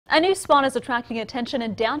A new spot is attracting attention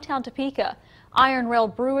in downtown Topeka. Rail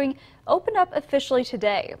Brewing opened up officially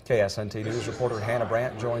today. KSNT News reporter Hannah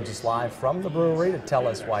Brandt joins us live from the brewery to tell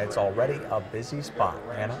us why it's already a busy spot.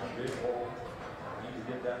 Hannah?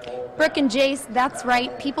 Brooke and Jace, that's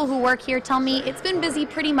right. People who work here tell me it's been busy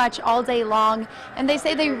pretty much all day long, and they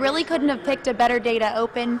say they really couldn't have picked a better day to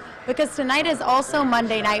open because tonight is also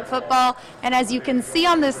Monday Night Football, and as you can see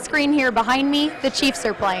on this screen here behind me, the Chiefs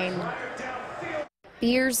are playing.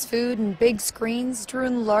 Beers, food, and big screens drew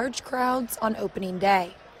in large crowds on opening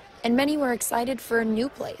day, and many were excited for a new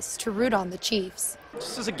place to root on the Chiefs.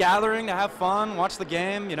 Just as a gathering to have fun, watch the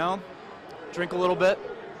game, drink a little bit.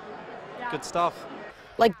 Good stuff.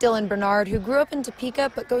 Like Dylan Bernard, who grew up in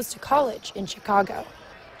Topeka but goes to college in Chicago.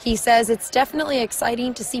 He says it's definitely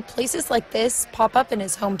exciting to see places like this pop up in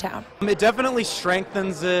his hometown. It definitely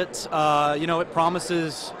strengthens it. It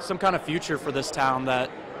promises some kind of future for this town that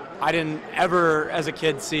I didn't ever, as a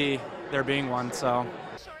kid, see there being one. So,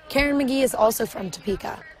 Karen McGee is also from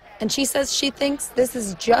Topeka, and she says she thinks this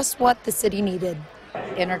is just what the city needed.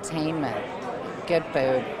 Entertainment, good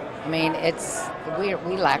food. I mean,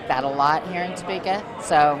 we lack that a lot here in Topeka,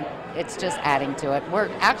 so it's just adding to it. We're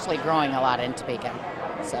actually growing a lot in Topeka.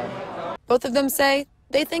 So, both of them say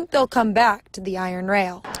they think they'll come back to the Iron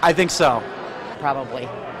Rail. I think so. Probably,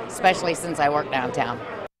 especially since I work downtown.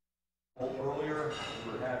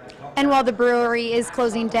 And while the brewery is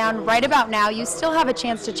closing down right about now, you still have a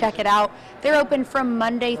chance to check it out. They're open from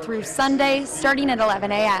Monday through Sunday, starting at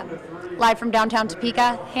 11 a.m. Live from downtown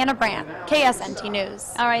Topeka, Hannah Brandt, KSNT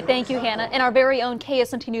News. All right, thank you, Hannah. And our very own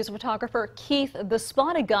KSNT News photographer, Keith, the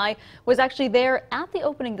Spotted Guy, was actually there at the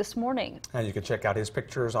opening this morning. And you can check out his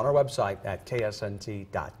pictures on our website at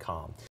ksnt.com.